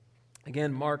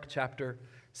Again, Mark chapter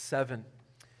 7.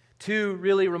 Two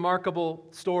really remarkable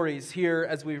stories here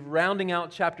as we're rounding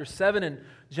out chapter 7 and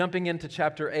jumping into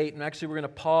chapter 8. And actually, we're going to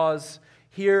pause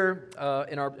here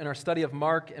in our study of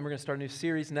Mark, and we're going to start a new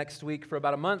series next week for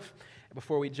about a month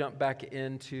before we jump back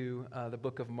into the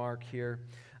book of Mark here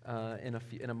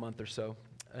in a month or so.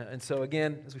 And so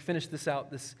again, as we finish this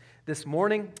out this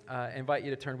morning, I invite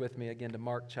you to turn with me again to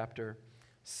Mark chapter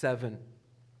 7.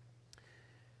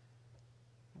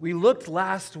 We looked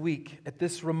last week at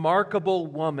this remarkable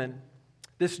woman,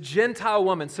 this Gentile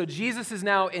woman. So Jesus is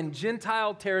now in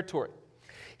Gentile territory.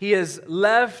 He has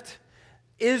left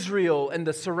Israel and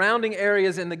the surrounding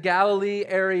areas in the Galilee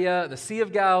area, the Sea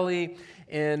of Galilee,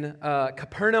 in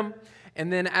Capernaum.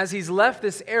 And then as he's left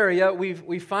this area,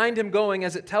 we find him going,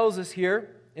 as it tells us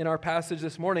here in our passage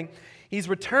this morning, he's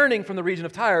returning from the region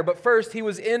of Tyre. But first, he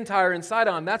was in Tyre and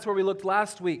Sidon. That's where we looked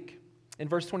last week in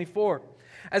verse 24.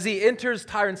 As he enters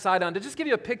Tyre and Sidon, to just give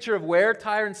you a picture of where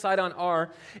Tyre and Sidon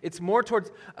are, it's more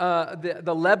towards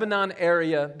the Lebanon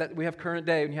area that we have current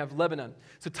day, and you have Lebanon.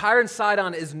 So Tyre and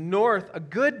Sidon is north, a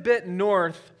good bit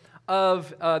north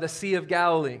of the Sea of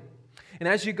Galilee. And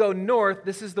as you go north,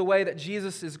 this is the way that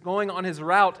Jesus is going on his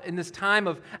route in this time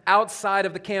of outside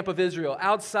of the camp of Israel,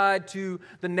 outside to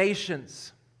the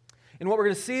nations. And what we're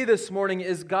going to see this morning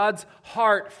is God's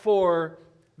heart for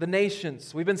the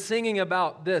nations. We've been singing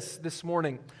about this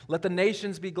morning. Let the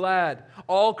nations be glad.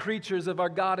 All creatures of our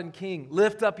God and King,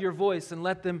 lift up your voice and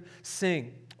let them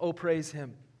sing. Oh, praise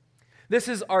him. This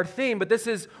is our theme, but this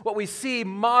is what we see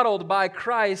modeled by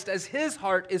Christ as his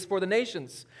heart is for the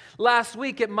nations. Last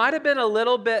week, it might have been a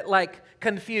little bit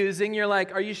confusing. You're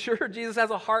like, are you sure Jesus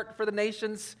has a heart for the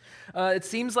nations? It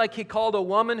seems like he called a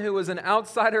woman who was an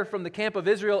outsider from the camp of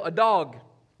Israel a dog,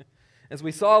 as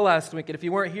we saw last week. And if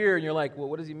you weren't here and you're like, well,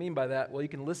 what does he mean by that? Well, you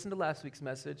can listen to last week's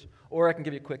message, or I can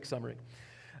give you a quick summary.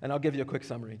 And I'll give you a quick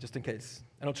summary just in case.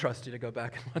 I don't trust you to go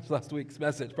back and watch last week's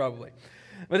message, probably.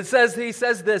 But he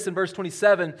says this in verse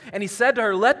 27, and he said to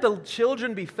her, let the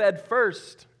children be fed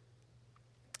first.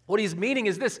 What he's meaning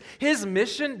is this: his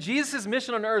mission, Jesus'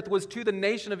 mission on earth was to the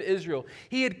nation of Israel.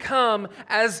 He had come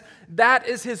as, that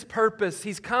is his purpose.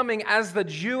 He's coming as the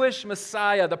Jewish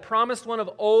Messiah, the promised one of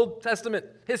Old Testament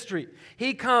history.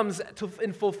 He comes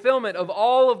in fulfillment of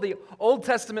all of the Old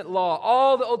Testament law.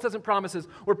 All the Old Testament promises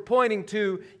were pointing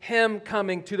to him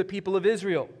coming to the people of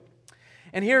Israel.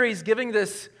 And here he's giving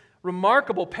this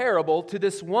remarkable parable to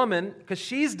this woman because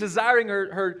she's desiring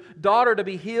her daughter to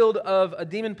be healed of a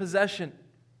demon possession.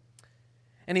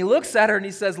 And he looks at her and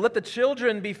he says, let the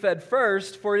children be fed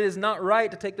first, for it is not right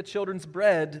to take the children's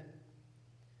bread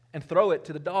and throw it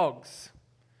to the dogs.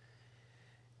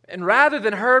 And rather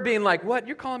than her being like, what,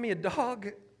 you're calling me a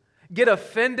dog? Get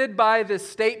offended by this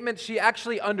statement, she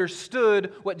actually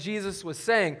understood what Jesus was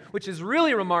saying, which is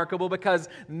really remarkable because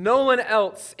no one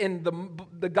else in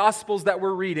the Gospels that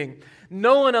we're reading,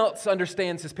 no one else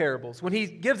understands his parables. When he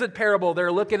gives a parable,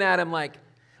 they're looking at him like,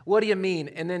 what do you mean?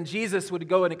 And then Jesus would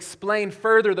go and explain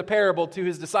further the parable to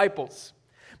his disciples.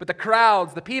 But the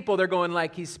crowds, the people, they're going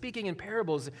like, he's speaking in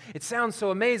parables. It sounds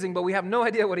so amazing, but we have no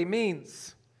idea what he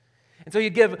means. And so you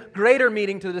give greater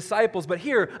meaning to the disciples. But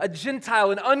here, a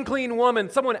Gentile, an unclean woman,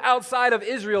 someone outside of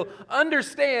Israel,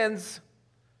 understands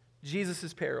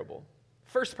Jesus' parable.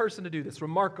 First person to do this,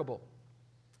 remarkable.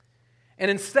 And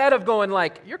instead of going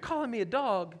like, you're calling me a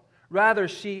dog, rather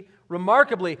she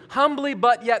remarkably, humbly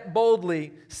but yet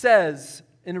boldly says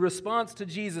in response to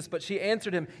Jesus, but she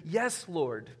answered him, yes,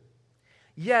 Lord,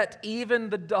 yet even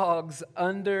the dogs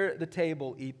under the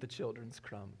table eat the children's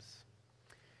crumbs.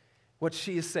 What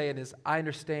she is saying is, I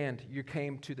understand you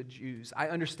came to the Jews. I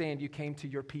understand you came to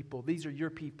your people. These are your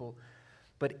people.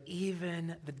 But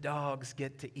even the dogs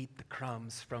get to eat the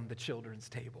crumbs from the children's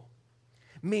table.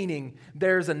 Meaning,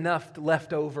 there's enough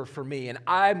left over for me, and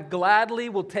I gladly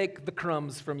will take the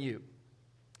crumbs from you.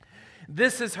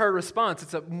 This is her response.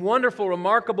 It's a wonderful,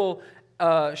 remarkable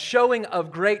showing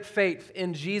of great faith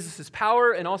in Jesus'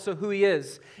 power and also who he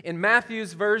is. In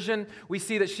Matthew's version, we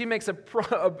see that she makes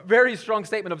a very strong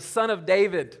statement of son of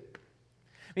David.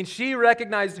 I mean, she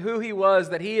recognized who he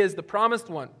was, that he is the promised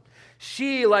one.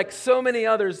 She, like so many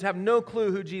others, have no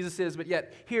clue who Jesus is, but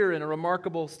yet here in a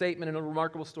remarkable statement, in a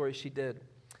remarkable story, she did.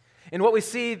 And what we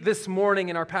see this morning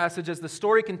in our passage, as the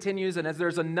story continues and as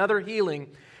there's another healing,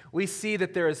 we see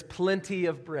that there is plenty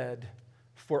of bread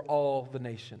for all the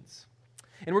nations.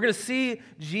 And we're going to see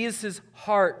Jesus'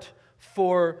 heart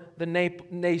for the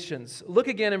nations. Look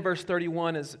again in verse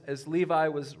 31 as Levi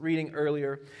was reading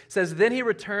earlier. It says, then he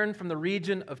returned from the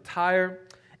region of Tyre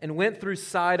and went through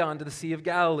Sidon to the Sea of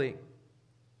Galilee.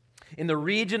 in the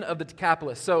region of the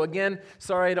Decapolis. So again,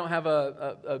 sorry I don't have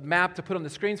a map to put on the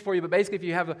screens for you, but basically if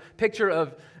you have a picture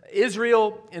of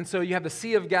Israel, and so you have the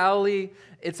Sea of Galilee,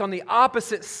 it's on the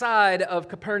opposite side of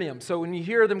Capernaum. So when you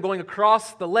hear them going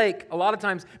across the lake, a lot of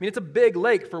times, it's a big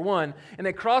lake for one, and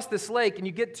they cross this lake and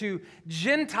you get to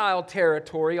Gentile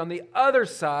territory on the other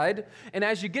side, and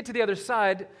as you get to the other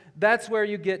side, that's where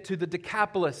you get to the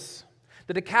Decapolis.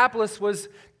 The Decapolis was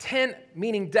 10,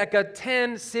 meaning Deca,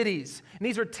 10 cities. And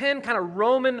these were 10 kind of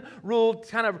Roman-ruled,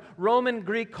 kind of Roman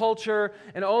Greek culture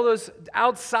and all those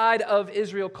outside of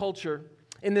Israel culture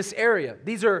in this area.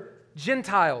 These are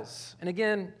Gentiles. And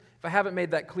again, if I haven't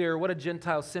made that clear, what a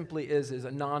Gentile simply is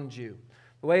a non-Jew.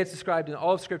 The way it's described in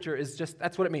all of Scripture is just,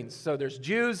 that's what it means. So there's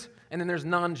Jews and then there's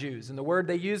non-Jews. And the word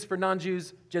they use for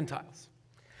non-Jews, Gentiles.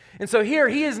 And so here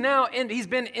he is now, he's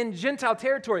been in Gentile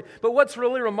territory. But what's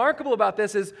really remarkable about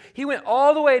this is he went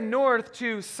all the way north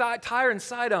to Tyre and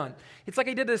Sidon. It's like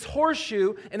he did this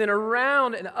horseshoe and then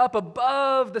around and up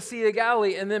above the Sea of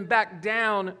Galilee and then back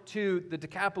down to the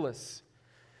Decapolis.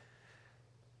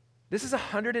 This is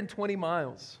 120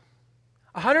 miles.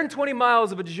 120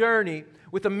 miles of a journey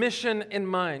with a mission in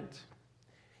mind.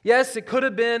 Yes, it could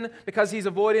have been because he's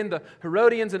avoiding the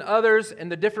Herodians and others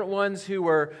and the different ones who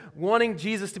were wanting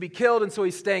Jesus to be killed, and so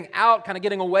he's staying out, kind of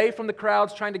getting away from the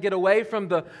crowds, trying to get away from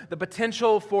the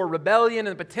potential for rebellion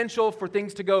and the potential for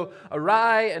things to go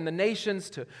awry and the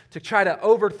nations to try to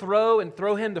overthrow and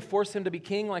throw him to force him to be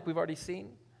king like we've already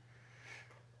seen.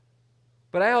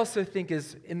 But I also think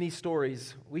is in these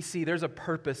stories, we see there's a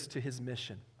purpose to his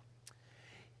mission.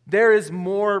 There is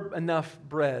more enough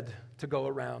bread to go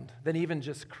around than even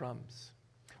just crumbs.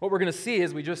 What we're going to see,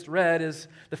 as we just read, is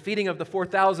the feeding of the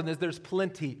 4,000 is there's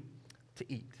plenty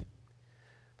to eat.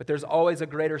 But there's always a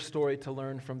greater story to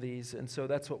learn from these, and so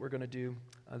that's what we're going to do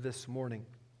this morning.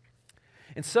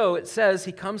 And so it says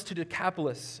he comes to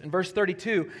Decapolis in verse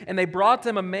 32, and they brought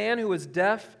him a man who was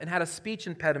deaf and had a speech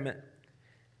impediment.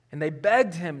 And they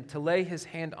begged him to lay his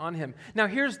hand on him. Now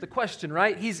here's the question,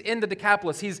 right? He's in the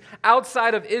Decapolis. He's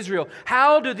outside of Israel.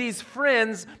 How do these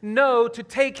friends know to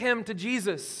take him to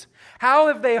Jesus? How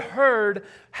have they heard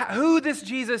who this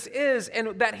Jesus is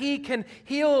and that he can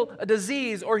heal a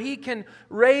disease or he can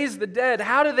raise the dead?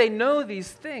 How do they know these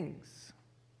things?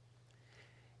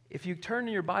 If you turn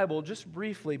in your Bible just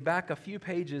briefly back a few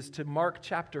pages to Mark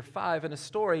chapter 5 in a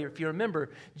story, if you remember,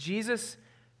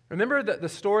 Remember the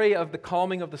story of the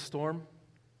calming of the storm?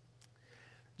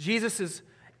 Jesus is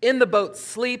in the boat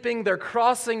sleeping. They're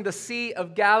crossing the Sea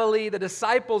of Galilee. The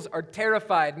disciples are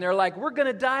terrified. And they're like, we're going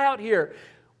to die out here.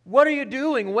 What are you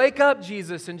doing? Wake up,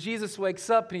 Jesus. And Jesus wakes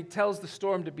up and he tells the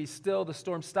storm to be still. The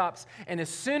storm stops. And as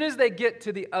soon as they get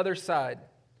to the other side,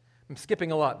 I'm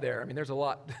skipping a lot there. There's a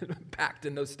lot packed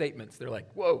in those statements. They're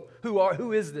like, whoa,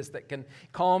 who is this that can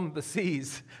calm the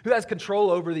seas? Who has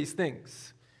control over these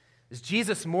things? Is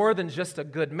Jesus more than just a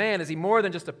good man? Is he more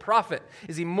than just a prophet?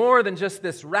 Is he more than just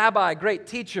this rabbi, great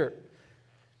teacher?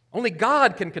 Only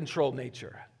God can control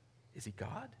nature. Is he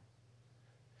God?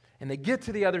 And they get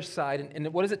to the other side,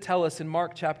 and what does it tell us in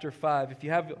Mark chapter 5? If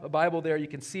you have a Bible there, you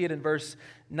can see it in verse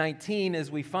 19 as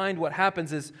we find what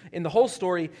happens is, in the whole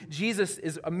story, Jesus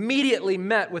is immediately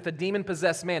met with a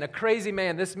demon-possessed man, a crazy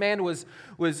man. This man was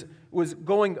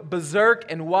going berserk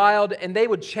and wild, and they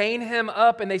would chain him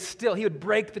up, and he would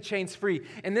break the chains free.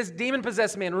 And this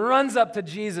demon-possessed man runs up to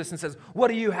Jesus and says, "What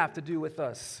do you have to do with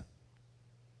us,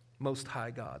 Most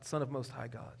High God, Son of Most High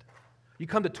God? You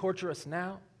come to torture us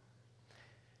now?"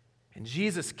 And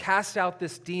Jesus cast out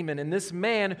this demon, and this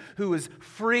man who was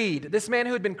freed, this man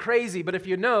who had been crazy, but if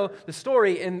you know the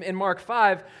story in Mark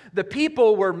 5, the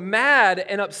people were mad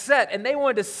and upset, and they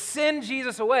wanted to send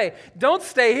Jesus away. Don't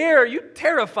stay here, you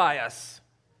terrify us.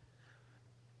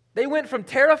 They went from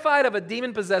terrified of a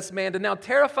demon-possessed man to now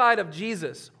terrified of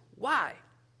Jesus. Why?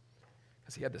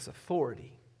 Because he had this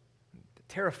authority that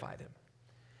terrified him.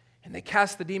 And they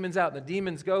cast the demons out, and the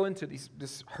demons go into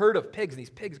this herd of pigs, and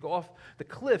these pigs go off the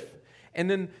cliff. And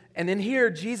then here,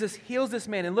 Jesus heals this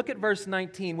man. And look at verse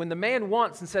 19. When the man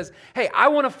wants and says, "Hey, I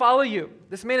want to follow you.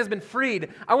 This man has been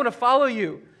freed. I want to follow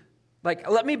you. Like,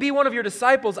 let me be one of your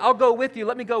disciples. I'll go with you.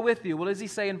 Let me go with you." What does he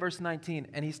say in verse 19?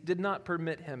 "And he did not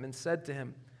permit him and said to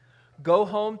him, 'Go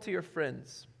home to your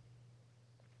friends.'"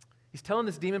 He's telling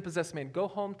this demon-possessed man, "Go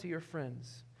home to your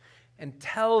friends and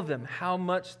tell them how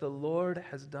much the Lord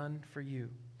has done for you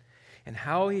and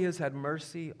how he has had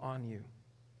mercy on you."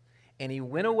 And he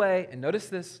went away, and notice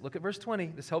this, look at verse 20.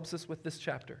 This helps us with this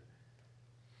chapter.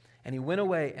 And he went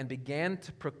away and began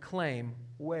to proclaim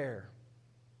where?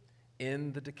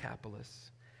 In the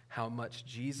Decapolis, how much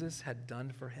Jesus had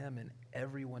done for him, and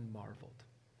everyone marveled.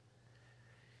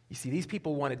 You see, these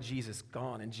people wanted Jesus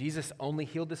gone, and Jesus only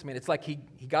healed this man. It's like he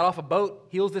got off a boat,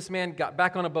 heals this man, got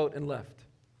back on a boat, and left.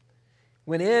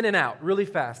 Went in and out really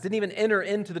fast. Didn't even enter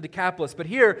into the Decapolis. But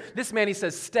here, this man, he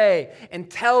says, stay and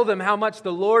tell them how much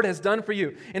the Lord has done for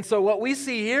you. And so what we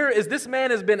see here is this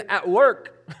man has been at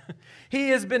work. He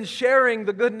has been sharing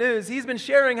the good news. He's been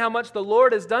sharing how much the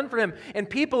Lord has done for him. And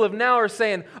people of now are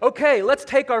saying, okay, let's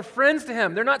take our friends to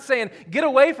him. They're not saying, get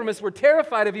away from us, we're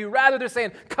terrified of you. Rather, they're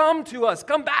saying, come to us,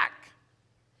 come back.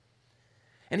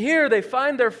 And here they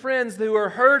find their friends who are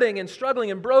hurting and struggling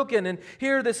and broken. And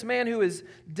here this man who is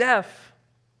deaf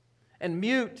and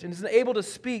mute and isn't able to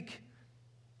speak,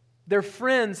 their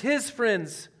friends, his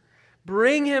friends,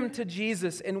 bring him to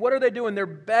Jesus. And what are they doing? They're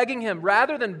begging him.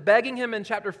 Rather than begging him in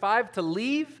chapter 5 to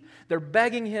leave, they're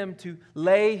begging him to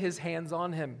lay his hands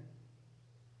on him.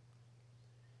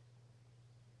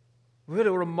 What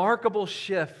a remarkable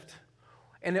shift.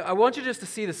 And I want you just to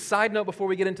see the side note before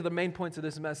we get into the main points of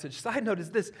this message. Side note is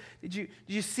this. Did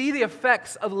you see the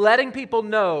effects of letting people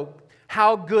know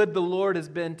how good the Lord has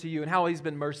been to you and how he's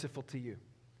been merciful to you?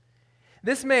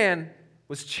 This man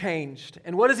was changed.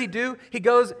 And what does he do? He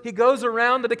goes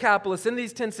around the Decapolis in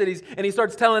these 10 cities, and he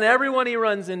starts telling everyone he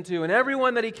runs into and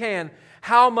everyone that he can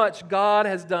how much God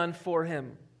has done for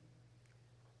him.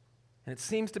 And it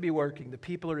seems to be working. The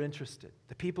people are interested.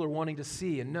 The people are wanting to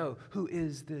see and know, who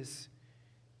is this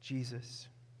Jesus?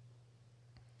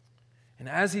 And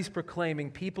as he's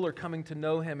proclaiming, people are coming to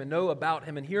know him and know about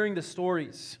him and hearing the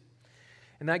stories.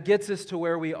 And that gets us to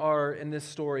where we are in this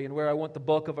story and where I want the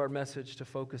bulk of our message to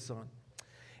focus on.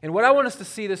 And what I want us to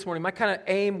see this morning, my kind of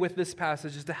aim with this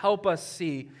passage is to help us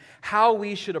see how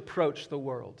we should approach the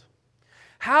world.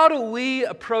 How do we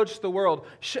approach the world?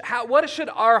 What should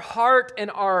our heart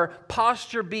and our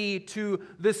posture be to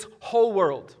this whole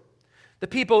world? The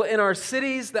people in our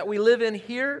cities that we live in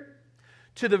here,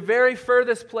 to the very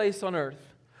furthest place on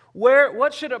earth.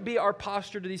 What should it be our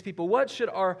posture to these people? What should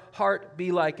our heart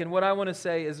be like? And what I want to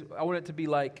say is I want it to be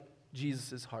like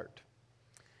Jesus' heart.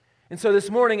 And so this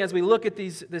morning, as we look at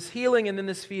this healing and then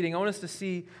this feeding, I want us to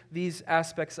see these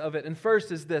aspects of it. And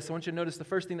first is this. I want you to notice the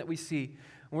first thing that we see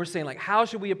when we're saying, like, how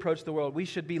should we approach the world? We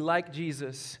should be like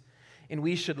Jesus, and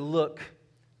we should look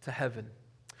to heaven.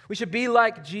 We should be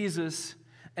like Jesus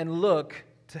and look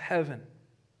to heaven.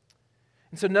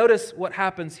 And so notice what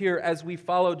happens here as we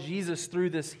follow Jesus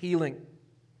through this healing.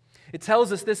 It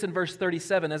tells us this in verse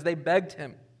 37, as they begged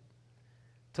him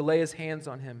to lay his hands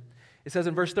on him. It says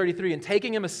in verse 33, and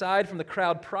taking him aside from the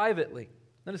crowd privately.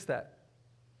 Notice that.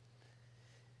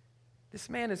 This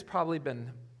man has probably been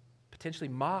potentially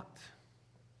mocked,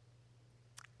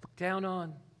 looked down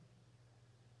on.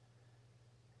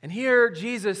 And here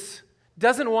Jesus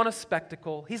doesn't want a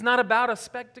spectacle. He's not about a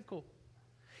spectacle.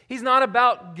 He's not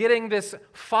about getting this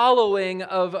following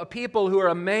of people who are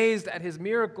amazed at his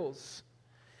miracles.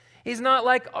 He's not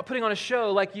like putting on a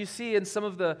show like you see in some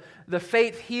of the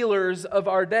faith healers of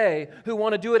our day who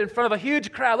want to do it in front of a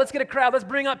huge crowd. Let's get a crowd. Let's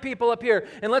bring up people up here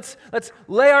and let's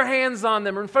lay our hands on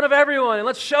them in front of everyone and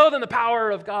let's show them the power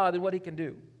of God and what he can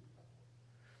do.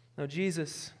 No,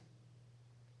 Jesus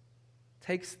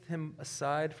takes him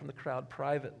aside from the crowd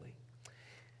privately.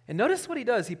 And notice what he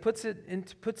does. He puts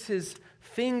his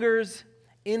fingers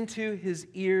into his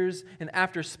ears, and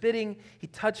after spitting, he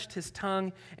touched his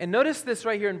tongue. And notice this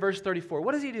right here in verse 34.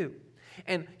 What does he do?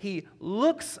 And he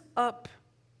looks up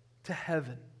to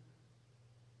heaven.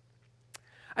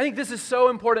 I think this is so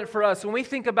important for us. When we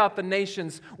think about the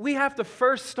nations, we have to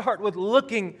first start with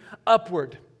looking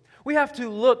upward. We have to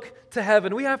look to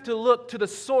heaven. We have to look to the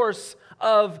source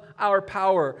of our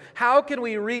power. How can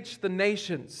we reach the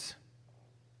nations?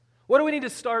 What do we need to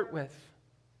start with?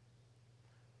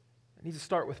 I need to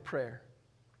start with prayer.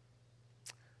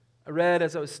 I read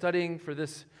as I was studying for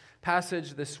this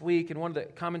passage this week, in one of the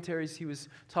commentaries he was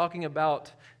talking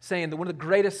about, saying that one of the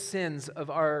greatest sins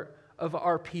of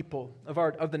our people,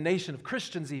 of the nation, of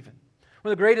Christians even,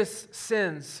 one of the greatest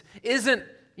sins isn't,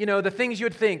 the things you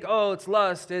would think, oh, it's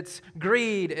lust, it's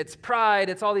greed, it's pride,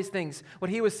 it's all these things. What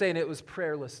he was saying, it was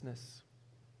prayerlessness.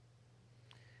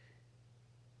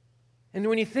 And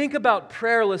when you think about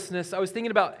prayerlessness, I was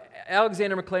thinking about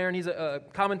Alexander McLaren. He's a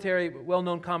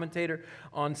well-known commentator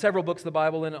on several books of the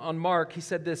Bible. And on Mark, he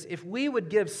said this: if we would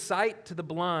give sight to the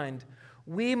blind,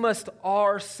 we must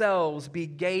ourselves be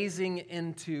gazing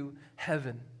into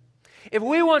heaven. If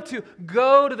we want to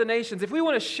go to the nations, if we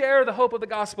want to share the hope of the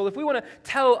gospel, if we want to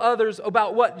tell others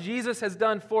about what Jesus has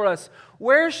done for us,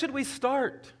 where should we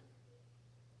start?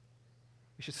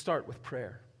 We should start with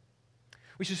prayer.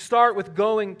 We should start with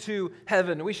going to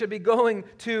heaven. We should be going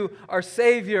to our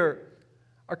Savior,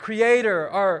 our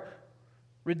Creator, our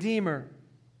Redeemer.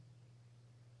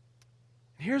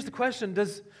 Here's the question,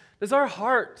 does our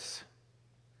hearts,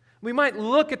 we might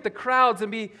look at the crowds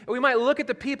we might look at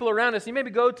the people around us. You maybe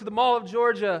go to the Mall of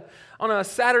Georgia on a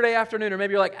Saturday afternoon, or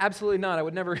maybe you're like, absolutely not, I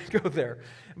would never go there.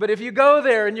 But if you go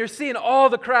there and you're seeing all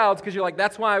the crowds, because you're like,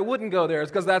 that's why I wouldn't go there,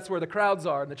 it's because that's where the crowds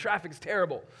are, and the traffic's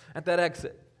terrible at that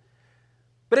exit.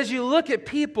 But as you look at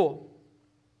people,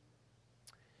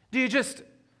 do you just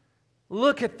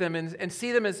look at them and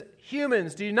see them as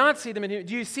humans? Do you not see them as humans?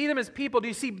 Do you see them as people? Do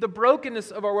you see the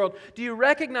brokenness of our world? Do you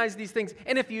recognize these things?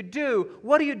 And if you do,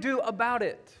 what do you do about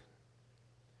it?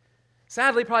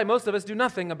 Sadly, probably most of us do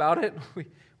nothing about it.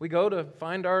 We go to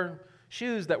find our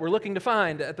shoes that we're looking to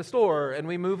find at the store, and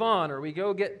we move on, or we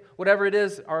go get whatever it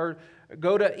is, or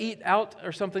go to eat out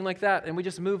or something like that, and we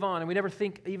just move on, and we never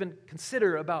even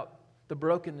consider about the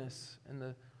brokenness and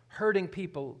the hurting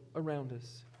people around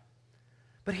us.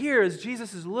 But here, as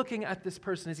Jesus is looking at this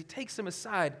person, as he takes him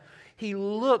aside, he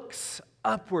looks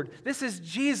upward. This is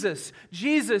Jesus.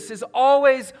 Jesus is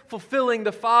always fulfilling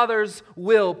the Father's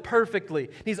will perfectly.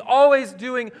 He's always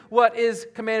doing what is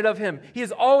commanded of him. He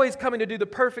is always coming to do the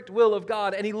perfect will of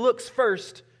God, and he looks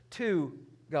first to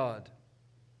God.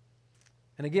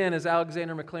 And again, as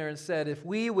Alexander Maclaren said, if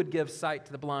we would give sight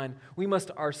to the blind, we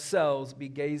must ourselves be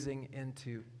gazing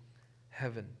into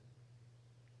heaven.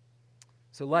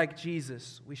 So like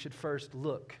Jesus, we should first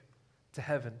look to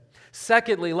heaven.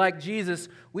 Secondly, like Jesus,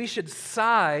 we should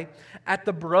sigh at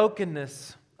the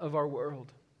brokenness of our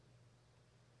world.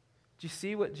 Do you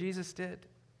see what Jesus did?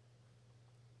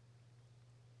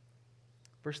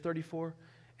 Verse 34,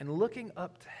 and looking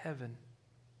up to heaven.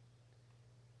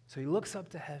 So he looks up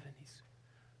to heaven. He's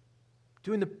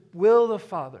doing the will of the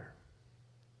Father.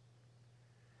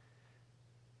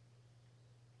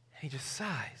 And he just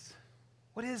sighs.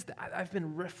 What is that? I've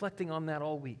been reflecting on that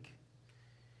all week.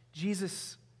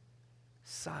 Jesus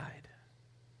sighed.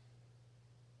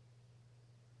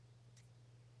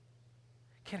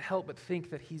 Can't help but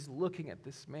think that he's looking at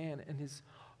this man and his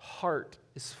heart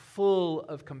is full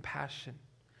of compassion.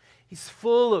 He's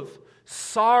full of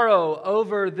sorrow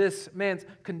over this man's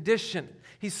condition.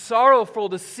 He's sorrowful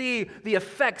to see the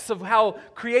effects of how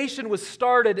creation was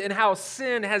started and how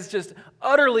sin has just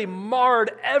utterly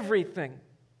marred everything.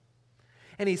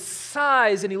 And he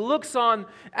sighs and he looks on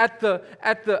at the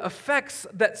effects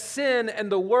that sin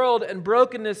and the world and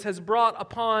brokenness has brought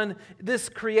upon this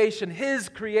creation, his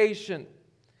creation.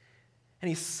 And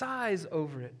he sighs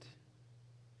over it.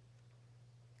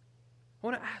 I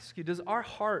want to ask you, does our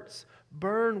hearts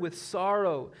burn with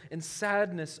sorrow and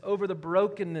sadness over the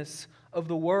brokenness of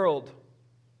the world?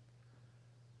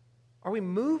 Are we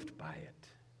moved by it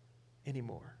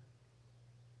anymore?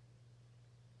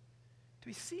 Do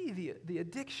we see the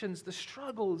addictions, the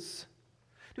struggles?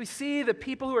 Do we see the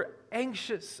people who are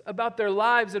anxious about their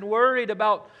lives and worried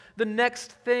about the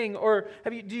next thing? Or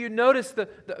do you notice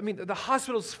the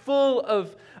hospital's full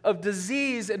of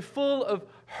disease and full of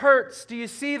hurts? Do you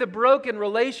see the broken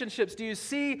relationships? Do you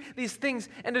see these things?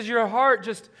 And does your heart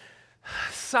just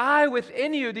sigh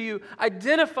within you? Do you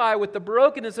identify with the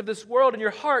brokenness of this world and your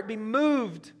heart be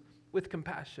moved with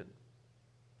compassion?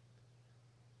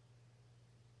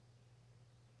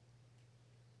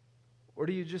 Or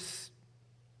do you just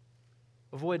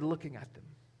avoid looking at them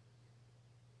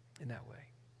in that way?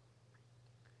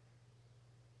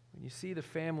 When you see the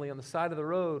family on the side of the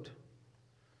road,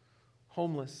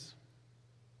 homeless,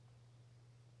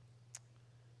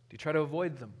 do you try to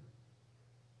avoid them?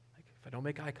 Like, if I don't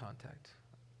make eye contact,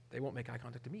 they won't make eye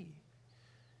contact to me.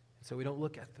 And so we don't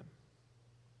look at them.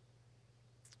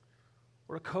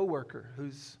 Or a coworker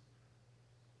who's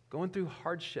going through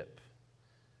hardship,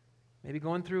 maybe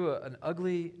going through an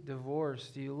ugly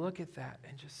divorce. Do you look at that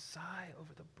and just sigh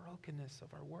over the brokenness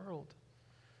of our world?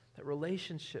 That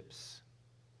relationships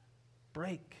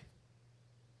break.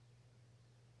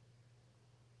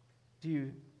 Do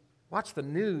you watch the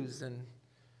news and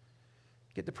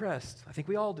get depressed? I think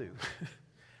we all do,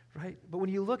 right? But when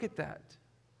you look at that,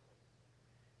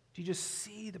 do you just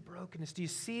see the brokenness? Do you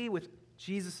see with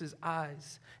Jesus'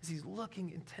 eyes as he's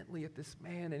looking intently at this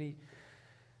man and he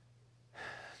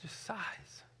just sighs?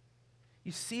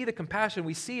 You see the compassion.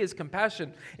 We see his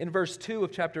compassion in verse 2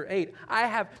 of chapter 8.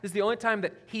 This is the only time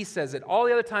that he says it. All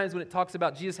the other times when it talks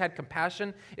about Jesus had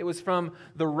compassion, it was from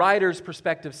the writer's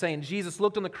perspective, saying Jesus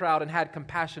looked on the crowd and had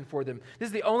compassion for them. This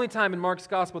is the only time in Mark's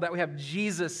gospel that we have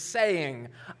Jesus saying,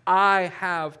 I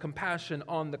have compassion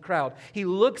on the crowd. He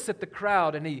looks at the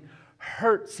crowd and he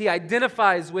hurts. He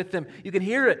identifies with them. You can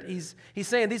hear it. He's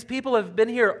saying, these people have been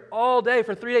here all day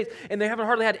for 3 days and they haven't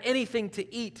hardly had anything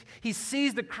to eat. He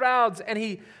sees the crowds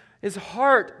and his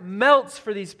heart melts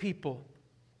for these people.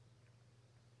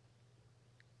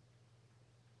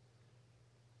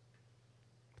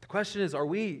 question is, are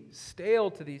we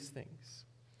stale to these things?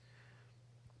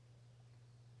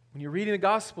 When you're reading the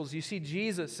Gospels, you see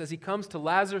Jesus as he comes to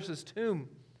Lazarus' tomb,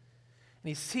 and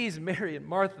he sees Mary and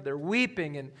Martha. They're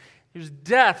weeping, and there's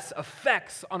death's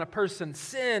effects on a person,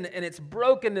 sin and its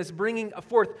brokenness bringing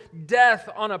forth death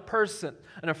on a person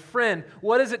and a friend.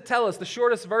 What does it tell us? The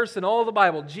shortest verse in all the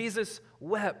Bible, Jesus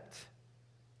wept.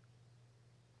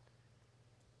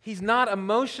 He's not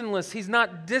emotionless. He's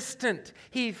not distant.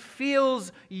 He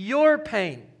feels your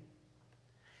pain.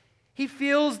 He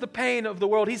feels the pain of the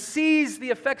world. He sees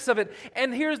the effects of it.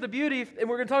 And here's the beauty, and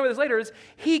we're going to talk about this later, is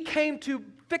he came to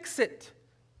fix it.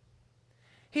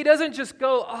 He doesn't just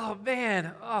go, oh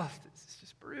man, this is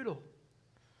just brutal.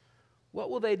 What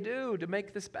will they do to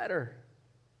make this better?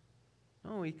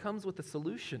 No, he comes with a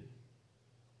solution.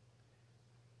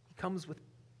 He comes with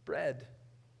bread.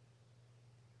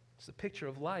 It's a picture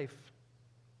of life.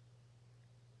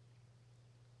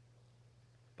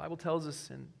 The Bible tells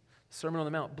us in the Sermon on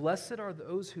the Mount, blessed are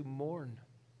those who mourn.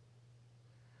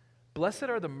 Blessed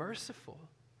are the merciful.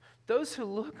 Those who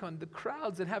look on the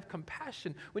crowds and have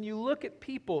compassion. When you look at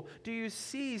people, do you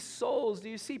see souls? Do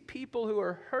you see people who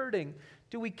are hurting?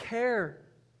 Do we care?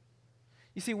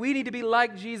 You see, we need to be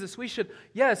like Jesus. We should,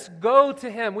 yes, go to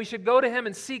him. We should go to him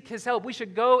and seek his help. We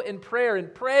should go in prayer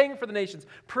and praying for the nations,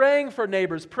 praying for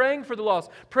neighbors, praying for the lost,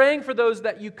 praying for those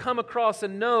that you come across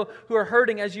and know who are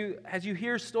hurting as you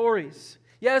hear stories.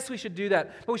 Yes, we should do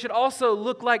that. But we should also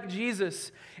look like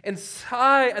Jesus and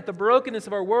sigh at the brokenness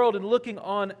of our world and looking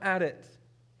on at it.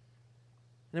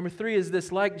 Number 3 is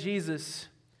this, like Jesus,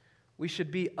 we should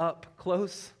be up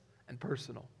close and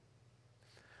personal.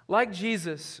 Like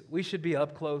Jesus, we should be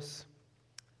up close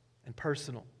and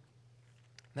personal.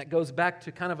 And that goes back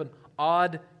to kind of an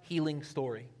odd healing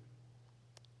story.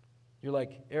 You're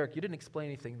like, Eric, you didn't explain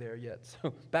anything there yet.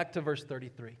 So back to verse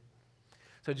 33.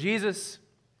 So Jesus,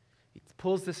 he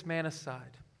pulls this man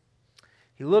aside.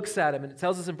 He looks at him, and it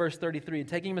tells us in verse 33, and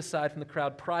taking him aside from the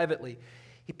crowd privately,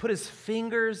 he put his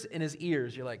fingers in his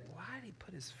ears. You're like, why did he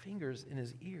put his fingers in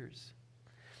his ears?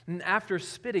 And after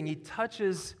spitting, he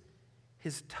touches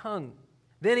his tongue.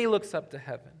 Then he looks up to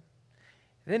heaven.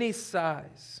 Then he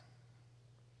sighs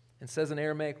and says an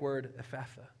Aramaic word,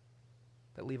 Ephphatha,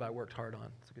 that Levi worked hard on.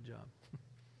 It's a good job.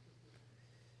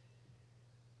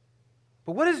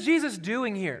 But what is Jesus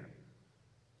doing here?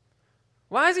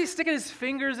 Why is he sticking his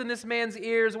fingers in this man's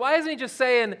ears? Why isn't he just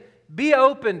saying, be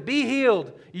open, be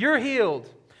healed, you're healed?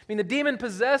 I mean, the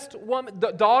demon-possessed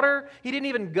daughter, he didn't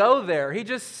even go there. He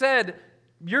just said,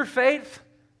 your faith,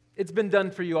 it's been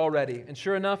done for you already. And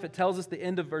sure enough, it tells us the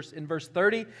end of in verse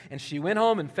 30, and she went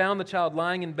home and found the child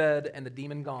lying in bed and the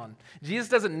demon gone. Jesus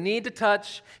doesn't need to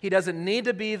touch. He doesn't need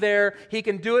to be there. He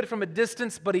can do it from a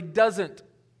distance, but he doesn't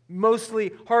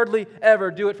hardly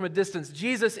ever do it from a distance.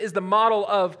 Jesus is the model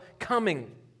of coming.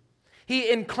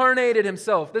 He incarnated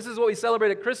himself. This is what we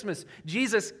celebrate at Christmas.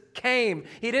 Jesus came.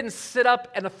 He didn't sit up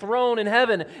at a throne in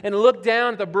heaven and look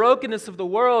down at the brokenness of the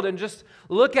world and just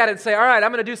look at it and say, all right,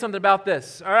 I'm going to do something about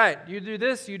this. All right, you do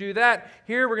this, you do that.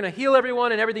 Here, we're going to heal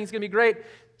everyone and everything's going to be great.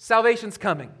 Salvation's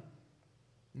coming.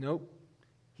 Nope.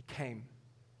 He came.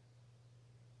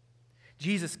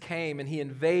 Jesus came and he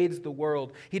invades the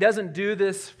world. He doesn't do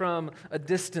this from a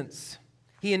distance.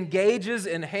 He engages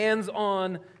in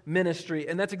hands-on ministry.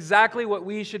 And that's exactly what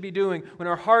we should be doing when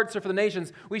our hearts are for the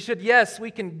nations. We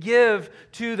can give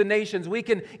to the nations. We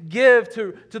can give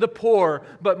to the poor.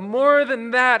 But more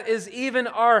than that is even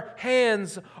our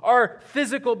hands, our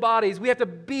physical bodies. We have to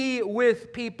be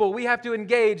with people. We have to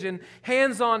engage in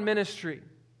hands-on ministry.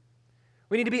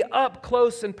 We need to be up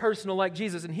close and personal like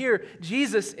Jesus. And here,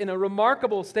 Jesus, in a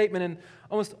remarkable statement, in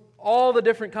almost all the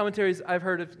different commentaries I've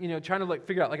heard of, trying to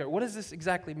figure out, what does this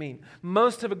exactly mean?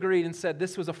 Most have agreed and said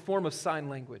this was a form of sign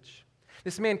language.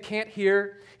 This man can't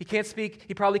hear, he can't speak,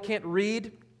 he probably can't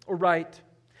read or write.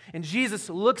 And Jesus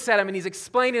looks at him and he's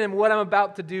explaining to him what I'm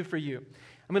about to do for you.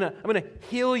 I'm gonna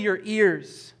heal your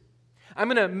ears. I'm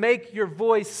gonna make your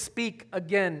voice speak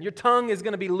again. Your tongue is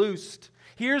gonna be loosed.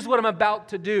 Here's what I'm about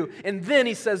to do. And then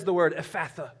he says the word,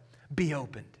 Ephphatha, be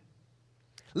opened.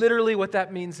 Literally what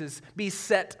that means is be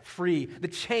set free. The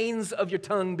chains of your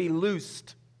tongue be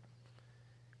loosed.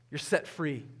 You're set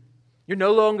free. You're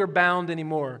no longer bound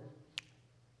anymore.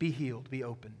 Be healed, be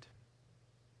opened.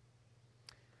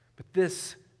 But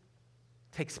this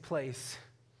takes place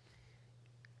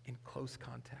in close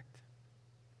contact.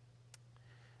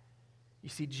 You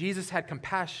see, Jesus had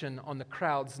compassion on the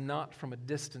crowds, not from a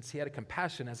distance. He had a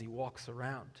compassion as he walks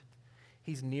around.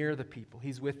 He's near the people.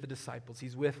 He's with the disciples.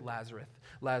 He's with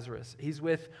Lazarus. He's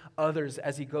with others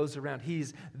as he goes around.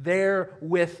 He's there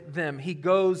with them. He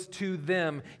goes to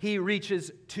them. He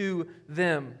reaches to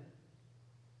them.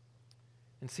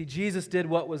 And see, Jesus did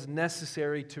what was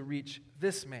necessary to reach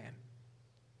this man.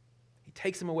 He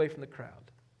takes him away from the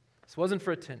crowd. This wasn't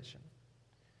for attention.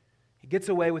 He gets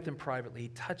away with him privately. He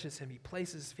touches him. He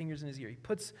places his fingers in his ear. He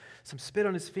puts some spit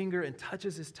on his finger and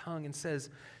touches his tongue and says,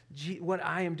 what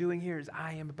I am doing here is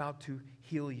I am about to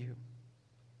heal you.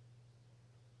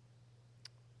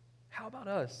 How about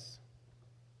us?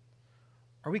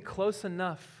 Are we close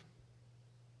enough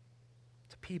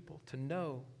to people to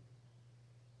know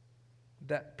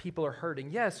that people are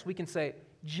hurting? Yes, we can say,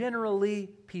 generally,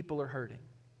 people are hurting.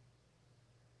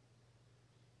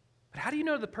 But how do you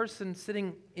know the person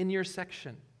sitting in your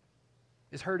section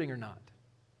is hurting or not?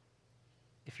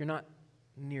 If you're not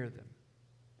near them,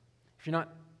 if you're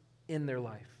not in their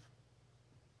life.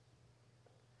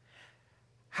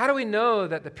 How do we know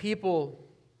that the people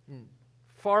in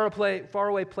far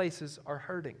away places are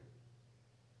hurting?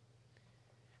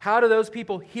 How do those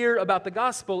people hear about the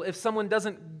gospel if someone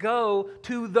doesn't go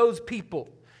to those people?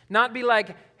 Not be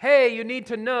like, hey, you need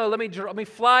to know, let me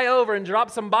fly over and drop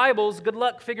some Bibles, good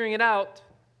luck figuring it out.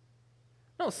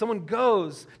 No, someone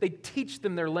goes, they teach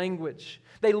them their language.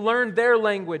 They learn their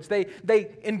language. They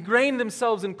ingrain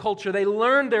themselves in culture. They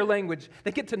learn their language.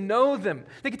 They get to know them.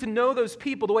 They get to know those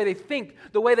people, the way they think,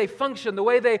 the way they function, the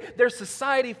way their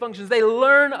society functions. They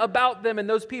learn about them and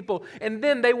those people, and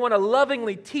then they want to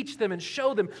lovingly teach them and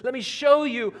show them. Let me show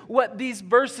you what these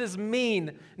verses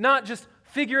mean, not just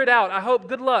figure it out. I hope,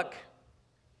 good luck.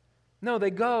 No,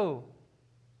 they go.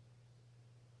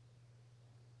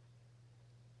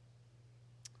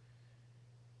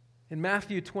 In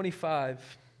Matthew 25, I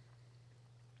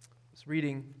was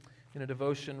reading in a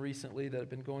devotion recently that I've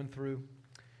been going through.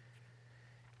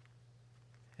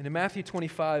 And in Matthew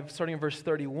 25, starting in verse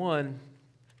 31,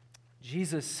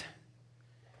 Jesus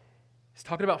is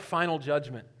talking about final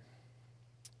judgment.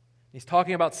 He's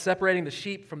talking about separating the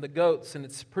sheep from the goats, and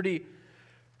it's pretty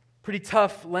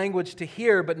tough language to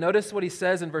hear, but notice what he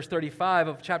says in verse 35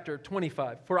 of chapter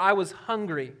 25. For I was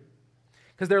hungry.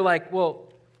 Because they're like, well,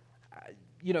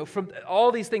 from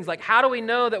all these things, like, how do we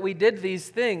know that we did these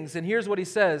things? And here's what he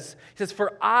says. He says,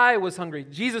 for I was hungry.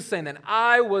 Jesus saying that,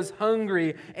 I was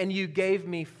hungry and you gave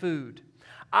me food.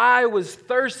 I was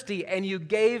thirsty and you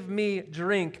gave me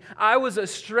drink. I was a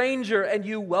stranger and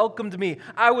you welcomed me.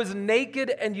 I was naked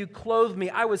and you clothed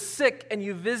me. I was sick and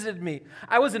you visited me.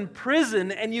 I was in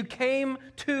prison and you came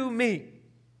to me.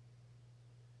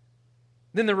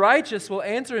 Then the righteous will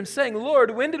answer him, saying,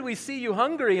 Lord, when did we see you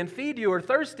hungry and feed you, or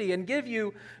thirsty and give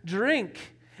you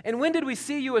drink? And when did we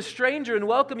see you a stranger and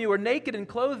welcome you, or naked and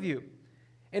clothe you?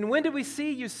 And when did we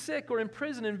see you sick or in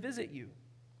prison and visit you?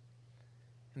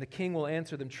 And the king will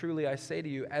answer them, truly I say to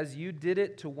you, as you did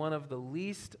it to one of the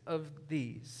least of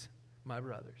these, my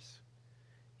brothers,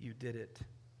 you did it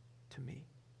to me.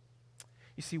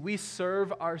 You see, we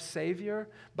serve our Savior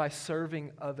by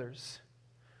serving others.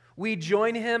 We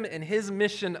join him in his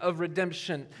mission of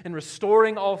redemption and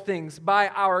restoring all things by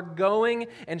our going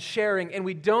and sharing. And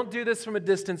we don't do this from a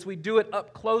distance. We do it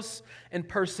up close and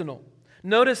personal.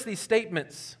 Notice these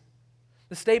statements,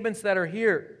 the statements that are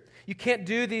here. You can't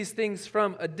do these things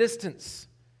from a distance.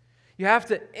 You have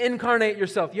to incarnate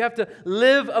yourself. You have to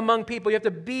live among people. You have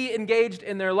to be engaged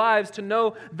in their lives to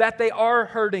know that they are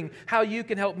hurting, how you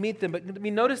can help meet them. But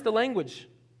notice the language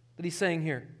that he's saying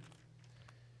here.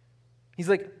 He's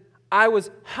like, I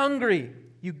was hungry,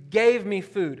 you gave me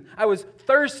food. I was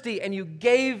thirsty, and you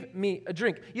gave me a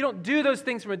drink. You don't do those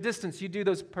things from a distance. You do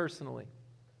those personally.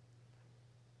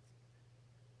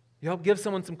 You help give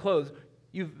someone some clothes.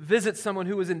 You visit someone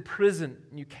who was in prison,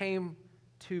 and you came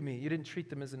to me. You didn't treat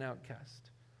them as an outcast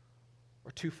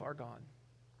or too far gone.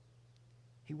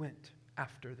 He went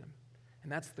after them.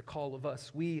 And that's the call of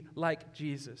us. We, like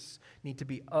Jesus, need to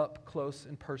be up close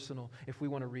and personal if we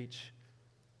want to reach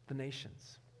the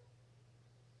nations.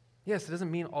 Yes, it doesn't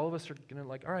mean all of us are going to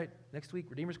like, all right, next week,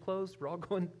 Redeemer's closed, we're all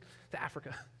going to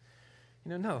Africa.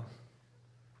 No.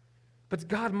 But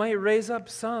God might raise up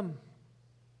some.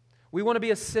 We want to be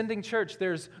a sending church.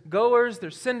 There's goers,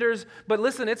 there's senders, but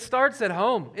listen, it starts at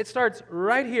home. It starts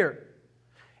right here.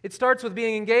 It starts with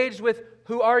being engaged with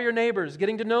who are your neighbors,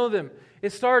 getting to know them.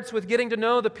 It starts with getting to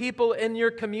know the people in your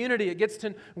community. It gets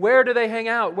to where do they hang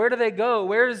out? Where do they go?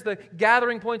 Where is the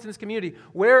gathering points in this community?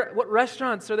 What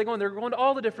restaurants are they going? They're going to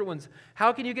all the different ones.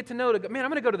 How can you get to know? Man,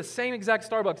 I'm going to go to the same exact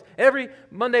Starbucks every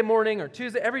Monday morning or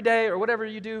Tuesday, every day or whatever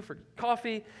you do for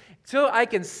coffee, so I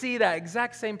can see that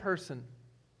exact same person.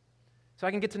 so I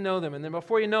can get to know them. And then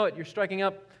before you know it, you're striking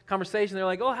up conversation. They're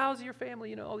like, oh, how's your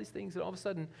family? All these things. And all of a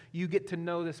sudden, you get to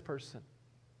know this person.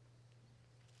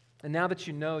 And now that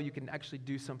you know, you can actually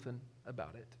do something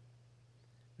about it.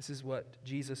 This is what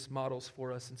Jesus models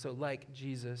for us. And so like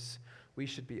Jesus, we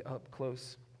should be up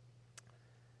close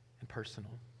and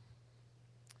personal.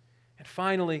 And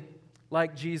finally,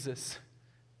 like Jesus,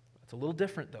 it's a little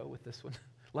different though with this one.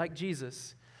 Like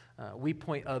Jesus, we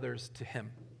point others to him.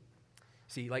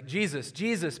 See, like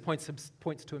Jesus points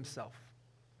to himself.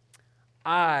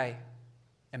 I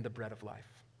am the bread of life.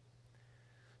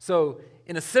 So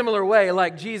in a similar way,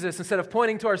 like Jesus, instead of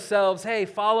pointing to ourselves, hey,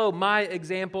 follow my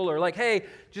example, or like, hey,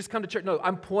 just come to church. No,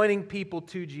 I'm pointing people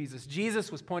to Jesus.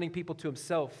 Jesus was pointing people to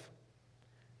himself.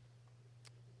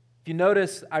 If you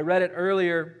notice, I read it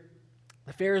earlier,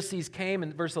 the Pharisees came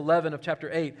in verse 11 of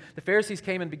chapter 8. The Pharisees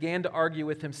came and began to argue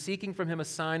with him, seeking from him a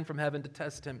sign from heaven to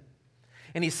test him.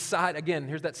 And he sighed. Again,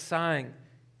 here's that sighing.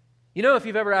 If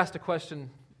you've ever asked a question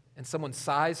and someone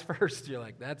sighs first, you're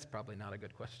like, that's probably not a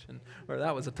good question. Or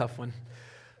that was a tough one.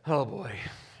 Oh boy,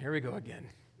 here we go again.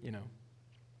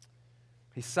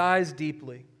 He sighs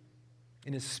deeply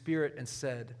in his spirit and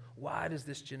said, why does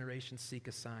this generation seek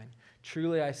a sign?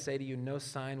 Truly I say to you, no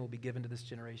sign will be given to this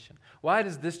generation. Why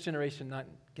does this generation not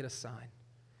get a sign?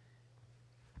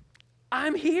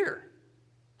 I'm here.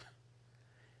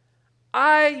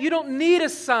 You don't need a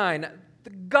sign. The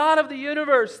God of the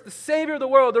universe, the Savior of the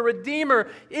world, the Redeemer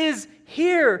is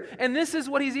here. And this is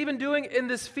what he's even doing in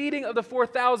this feeding of the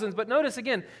 4,000. But notice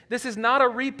again, this is not a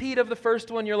repeat of the first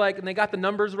one. You're like, and they got the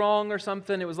numbers wrong or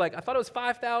something. It was like, I thought it was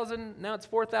 5,000, now it's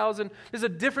 4,000. This is a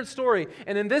different story.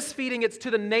 And in this feeding, it's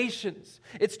to the nations.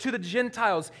 It's to the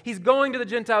Gentiles. He's going to the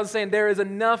Gentiles saying, there is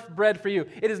enough bread for you.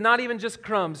 It is not even just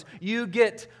crumbs. You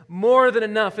get more than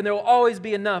enough, and there will always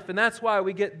be enough. And that's why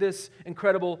we get this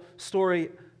incredible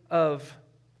story of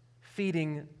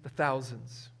feeding the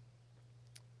thousands.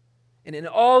 And in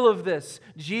all of this,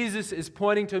 Jesus is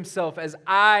pointing to himself as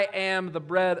I am the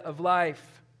bread of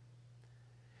life.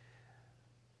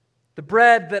 The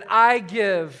bread that I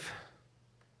give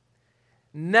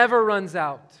never runs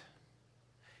out.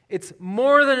 It's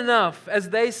more than enough, as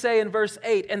they say in verse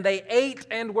 8, and they ate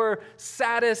and were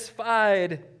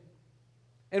satisfied.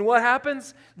 And what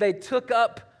happens? They took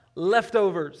up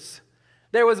leftovers.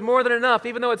 There was more than enough,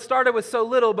 even though it started with so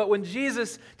little. But when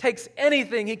Jesus takes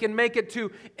anything, he can make it to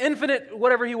infinite,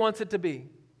 whatever he wants it to be.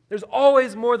 There's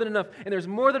always more than enough, and there's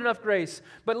more than enough grace.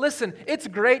 But listen, it's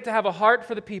great to have a heart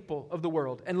for the people of the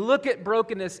world and look at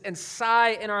brokenness and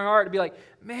sigh in our heart and be like,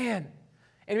 man,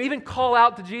 and we even call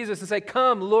out to Jesus and say,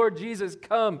 come, Lord Jesus,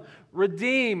 come,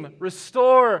 redeem,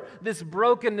 restore this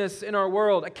brokenness in our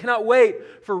world. I cannot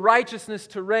wait for righteousness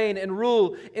to reign and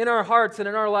rule in our hearts and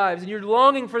in our lives. And you're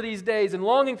longing for these days and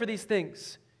longing for these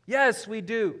things. Yes, we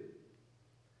do.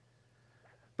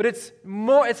 But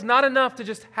it's not enough to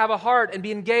just have a heart and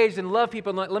be engaged and love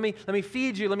people and let me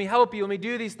feed you, let me help you, let me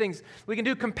do these things. We can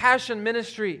do compassion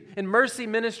ministry and mercy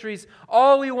ministries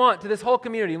all we want to this whole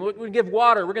community. We're going to give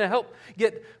water. We're going to help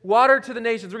get water to the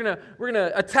nations. We're going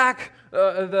to attack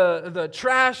the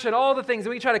trash and all the things.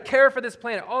 And we try to care for this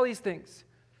planet, all these things.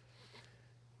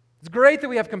 It's great that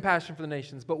we have compassion for the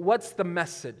nations, but what's the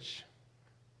message?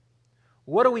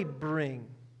 What do we bring?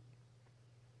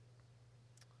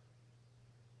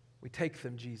 We take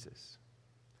them Jesus.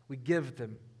 We give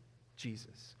them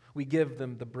Jesus. We give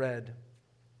them the bread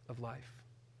of life.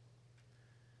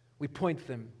 We point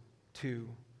them to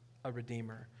a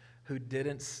Redeemer who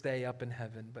didn't stay up in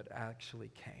heaven but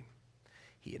actually came.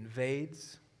 He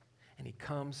invades and he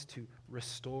comes to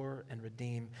restore and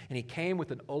redeem. And he came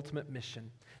with an ultimate mission.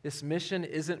 This mission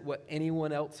isn't what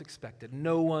anyone else expected.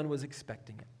 No one was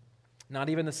expecting it. Not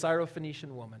even the Syrophoenician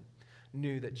woman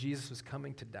knew that Jesus was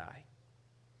coming to die.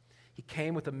 He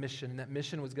came with a mission, and that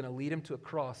mission was going to lead him to a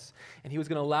cross, and he was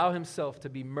going to allow himself to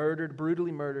be murdered,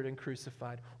 brutally murdered and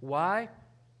crucified. Why?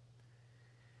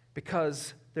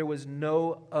 Because there was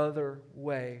no other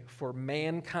way for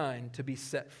mankind to be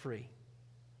set free.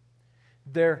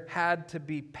 There had to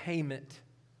be payment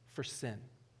for sin.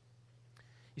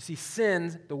 You see,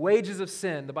 sin, the wages of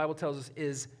sin, the Bible tells us,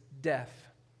 is death.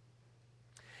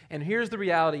 And here's the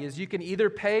reality is you can either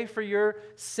pay for your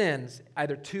sins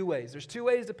either two ways. There's two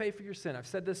ways to pay for your sin. I've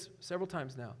said this several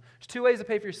times now. There's two ways to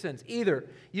pay for your sins. Either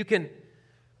you can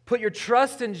put your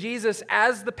trust in Jesus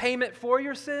as the payment for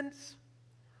your sins,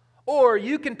 or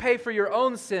you can pay for your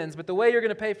own sins, but the way you're going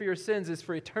to pay for your sins is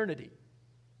for eternity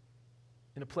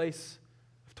in a place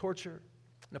of torture,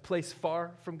 in a place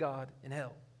far from God in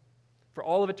hell, for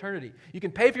all of eternity. You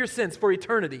can pay for your sins for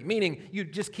eternity, meaning you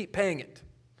just keep paying it.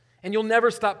 And you'll never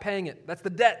stop paying it. That's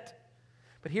the debt.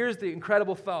 But here's the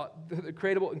incredible thought, the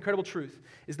incredible truth,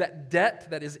 is that debt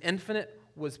that is infinite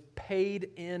was paid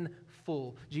in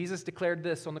full. Jesus declared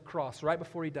this on the cross right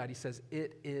before he died. He says,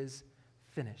 "It is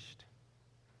finished."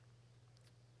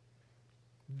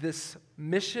 This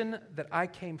mission that I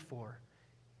came for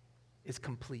is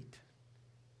complete.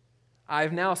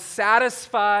 I've now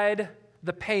satisfied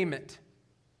the payment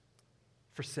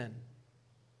for sin.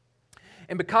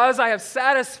 And because I have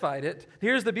satisfied it,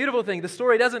 here's the beautiful thing. The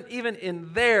story doesn't even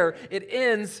end there. It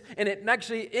ends, and it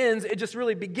actually ends. It just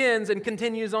really begins and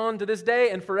continues on to this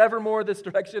day and forevermore this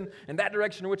direction and that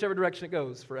direction or whichever direction it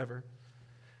goes forever.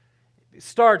 It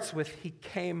starts with he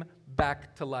came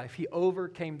back to life. He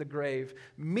overcame the grave,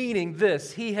 meaning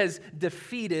this: he has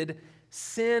defeated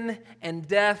sin and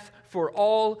death for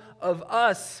all of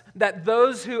us, that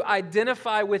those who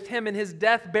identify with him in his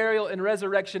death, burial, and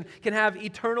resurrection can have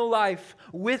eternal life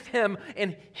with him,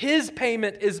 and his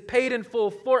payment is paid in full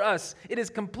for us. It is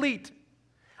complete.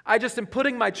 I just am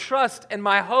putting my trust and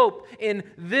my hope in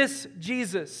this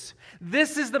Jesus.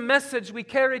 This is the message we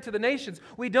carry to the nations.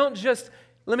 We don't just,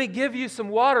 let me give you some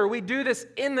water. We do this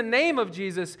in the name of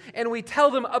Jesus, and we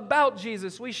tell them about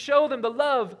Jesus. We show them the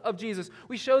love of Jesus.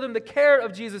 We show them the care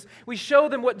of Jesus. We show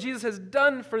them what Jesus has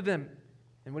done for them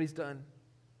and what he's done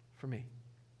for me.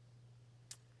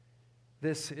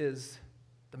 This is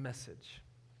the message.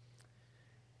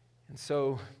 And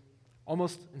so,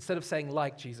 almost instead of saying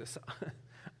like Jesus,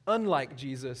 unlike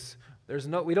Jesus,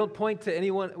 we don't point to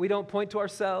anyone, we don't point to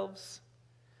ourselves.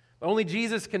 But only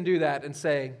Jesus can do that and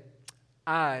say,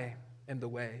 I am the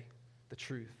way, the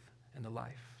truth, and the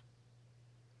life.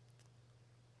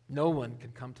 No one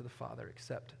can come to the Father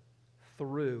except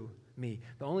through me.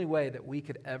 The only way that we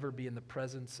could ever be in the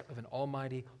presence of an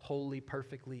almighty, holy,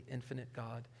 perfectly infinite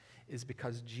God is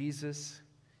because Jesus,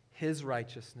 his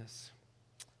righteousness,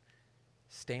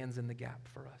 stands in the gap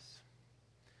for us.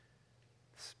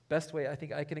 The best way I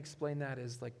think I can explain that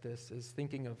is like this, is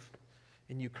thinking of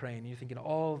in Ukraine, you're thinking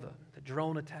all the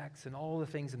drone attacks and all the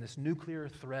things and this nuclear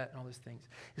threat and all these things,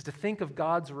 is to think of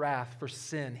God's wrath for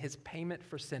sin, his payment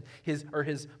for sin, his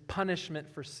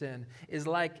punishment for sin is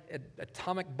like an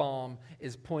atomic bomb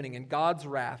is pointing, and God's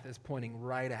wrath is pointing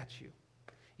right at you.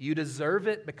 You deserve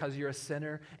it because you're a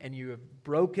sinner and you have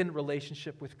broken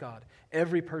relationship with God.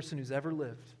 Every person who's ever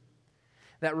lived.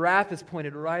 That wrath is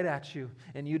pointed right at you,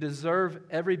 and you deserve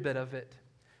every bit of it.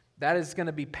 That is going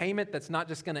to be payment that's not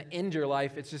just going to end your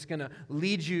life, it's just going to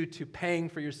lead you to paying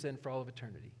for your sin for all of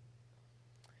eternity.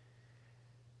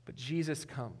 But Jesus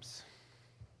comes.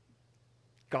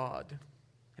 God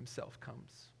himself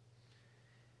comes.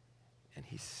 And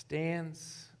he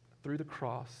stands through the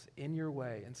cross in your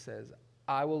way and says,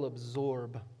 I will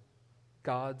absorb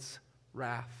God's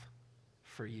wrath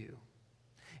for you.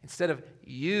 Instead of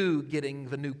you getting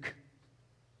the nuke,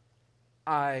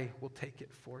 I will take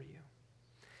it for you.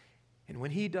 And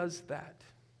when he does that,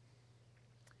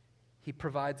 he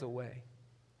provides a way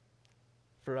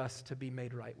for us to be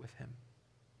made right with him.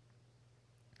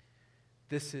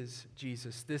 This is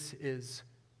Jesus. This is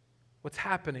what's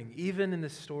happening, even in the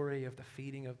story of the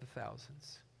feeding of the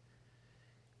thousands.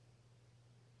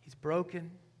 He's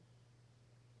broken.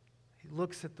 He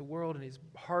looks at the world and his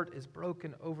heart is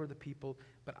broken over the people,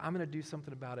 but I'm going to do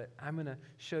something about it. I'm going to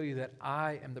show you that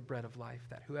I am the bread of life,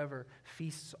 that whoever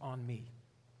feasts on me,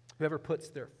 whoever puts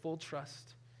their full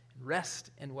trust and rest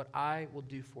in what I will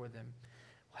do for them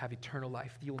will have eternal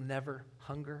life. You will never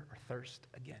hunger or thirst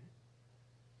again.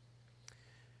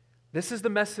 This is the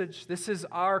message. This is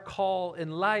our call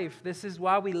in life. This is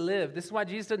why we live. This is why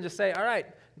Jesus doesn't just say, all right,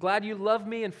 glad you love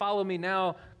me and follow me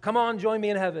now. Come on, join me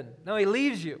in heaven. No, he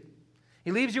leaves you.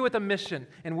 He leaves you with a mission,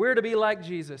 and we're to be like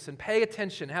Jesus and pay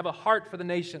attention, have a heart for the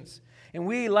nations. And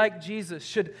we, like Jesus,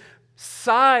 should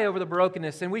sigh over the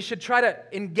brokenness, and we should try to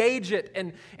engage it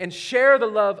and share the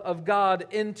love of God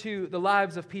into the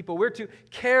lives of people. We're to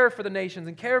care for the nations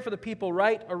and care for the people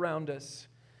right around us.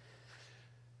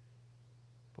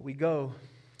 But we go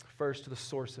first to the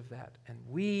source of that, and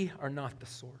we are not the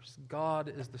source.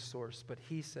 God is the source, but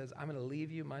he says, I'm going to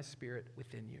leave you my spirit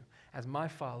within you as my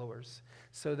followers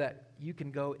so that you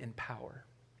can go in power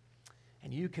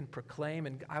and you can proclaim,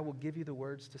 and I will give you the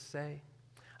words to say.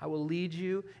 I will lead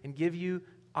you and give you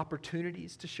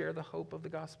opportunities to share the hope of the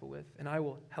gospel with, and I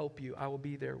will help you. I will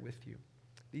be there with you.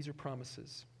 These are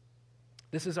promises.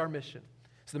 This is our mission.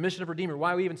 It's the mission of Redeemer,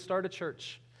 why we even start a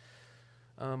church.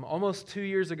 Almost 2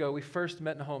 years ago, we first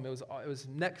met in a home.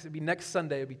 It'd be next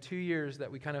Sunday. It'd be 2 years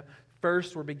that we kind of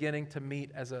first were beginning to meet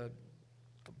as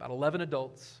about 11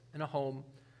 adults in a home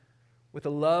with a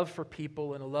love for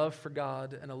people and a love for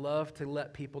God and a love to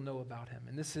let people know about him.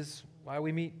 And this is why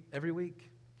we meet every week,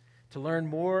 to learn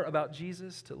more about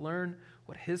Jesus, to learn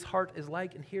what his heart is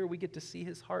like. And here we get to see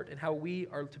his heart and how we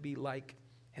are to be like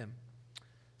him.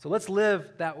 So let's live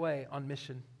that way on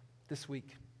mission this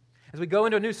week. As we go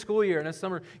into a new school year and a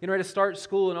summer, ready to start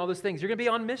school and all those things, you're going to be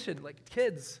on mission. Like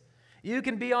kids, you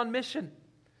can be on mission.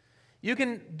 You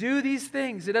can do these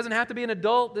things. It doesn't have to be an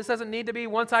adult. This doesn't need to be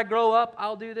once I grow up,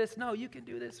 I'll do this. No, you can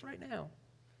do this right now.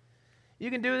 You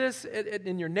can do this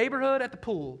in your neighborhood at the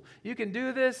pool. You can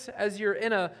do this as you're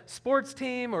in a sports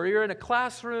team or you're in a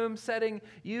classroom setting.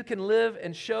 You can live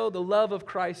and show the love of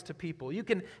Christ to people. You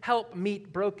can help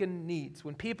meet broken needs.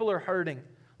 When people are hurting,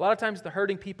 a lot of times the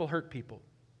hurting people hurt people.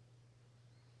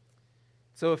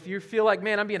 So if you feel like,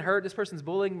 man, I'm being hurt, this person's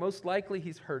bullying, most likely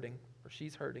he's hurting or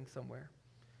she's hurting somewhere.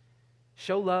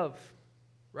 Show love.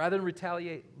 Rather than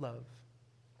retaliate, love.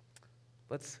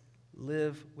 Let's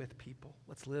live with people.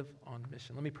 Let's live on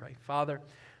mission. Let me pray. Father,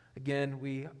 again,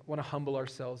 we want to humble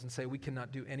ourselves and say we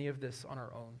cannot do any of this on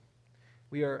our own.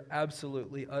 We are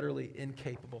absolutely, utterly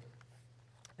incapable.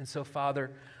 And so,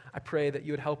 Father, I pray that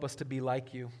you would help us to be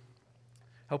like you.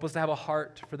 Help us to have a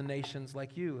heart for the nations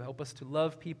like you. Help us to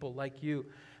love people like you.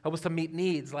 Help us to meet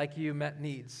needs like you met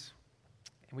needs.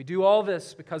 And we do all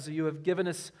this because you have given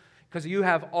us, because you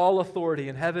have all authority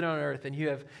in heaven and on earth, and you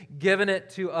have given it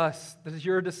to us,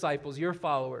 your disciples, your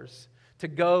followers, to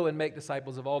go and make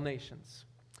disciples of all nations.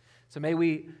 So may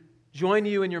we join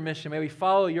you in your mission. May we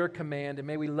follow your command, and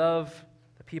may we love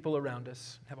the people around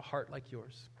us and have a heart like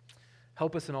yours.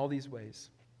 Help us in all these ways.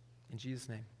 In Jesus'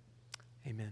 name, amen.